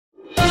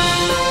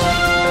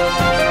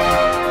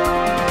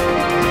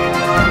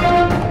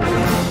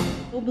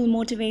Global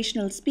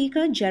motivational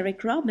speaker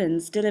Jairek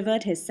Robbins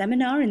delivered his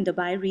seminar in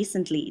Dubai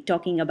recently,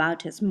 talking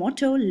about his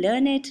motto,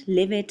 learn it,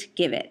 live it,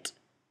 give it.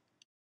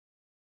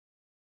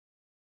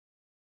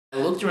 I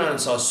looked around and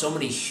saw so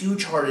many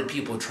huge-hearted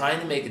people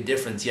trying to make a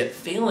difference yet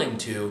failing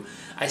to.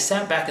 I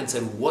sat back and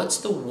said, what's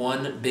the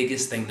one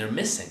biggest thing they're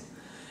missing?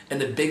 And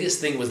the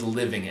biggest thing was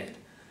living it.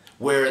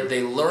 Where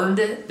they learned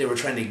it, they were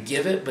trying to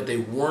give it, but they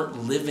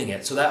weren't living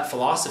it. So that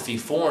philosophy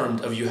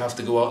formed of you have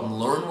to go out and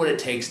learn what it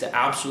takes to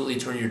absolutely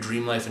turn your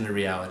dream life into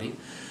reality.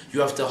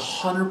 You have to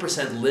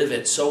 100% live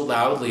it so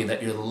loudly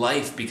that your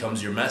life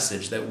becomes your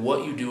message, that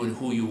what you do and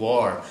who you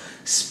are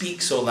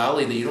speak so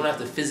loudly that you don't have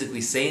to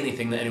physically say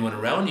anything to anyone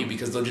around you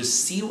because they'll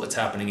just see what's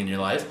happening in your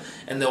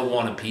life and they'll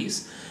want a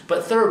piece.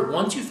 But third,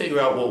 once you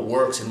figure out what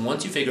works and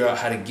once you figure out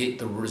how to get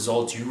the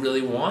results you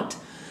really want,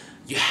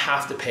 you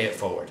have to pay it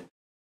forward.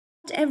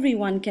 Not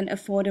everyone can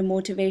afford a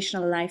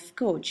motivational life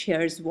coach.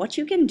 Here's what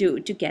you can do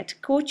to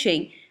get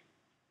coaching.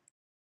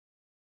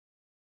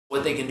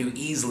 What they can do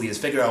easily is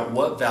figure out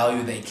what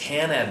value they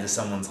can add to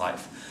someone's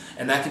life.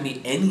 And that can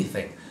be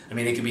anything. I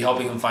mean, it could be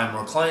helping them find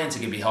more clients, it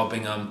could be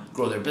helping them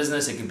grow their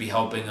business, it could be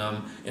helping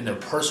them in their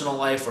personal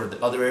life or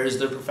the other areas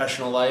of their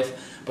professional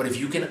life. But if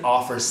you can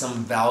offer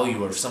some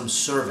value or some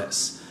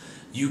service,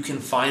 you can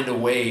find a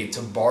way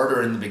to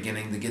barter in the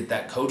beginning to get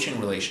that coaching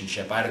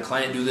relationship. I had a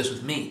client do this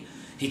with me.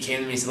 He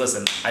came to me and said,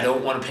 listen, I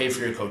don't want to pay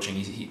for your coaching.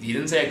 He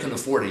didn't say I couldn't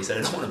afford it. He said,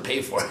 I don't want to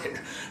pay for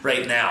it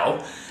right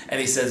now. And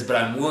he says, but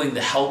I'm willing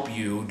to help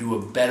you do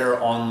a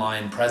better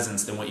online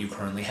presence than what you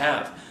currently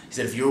have. He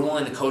said, if you're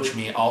willing to coach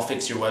me, I'll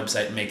fix your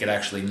website and make it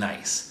actually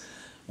nice.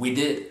 We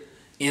did.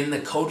 In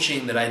the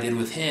coaching that I did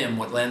with him,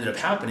 what ended up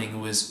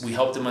happening was we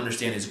helped him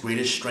understand his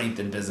greatest strength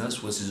in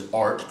business was his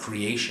art,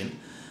 creation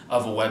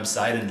of a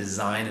website and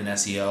design and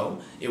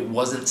SEO. It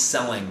wasn't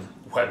selling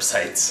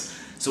websites.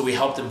 So we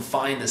helped him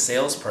find a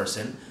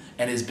salesperson,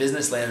 and his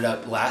business landed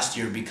up last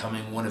year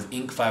becoming one of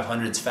Inc.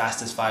 500's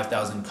fastest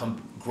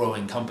 5,000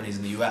 growing companies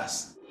in the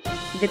US.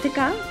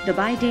 Vitika,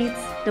 Dubai Dates,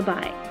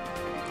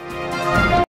 Dubai.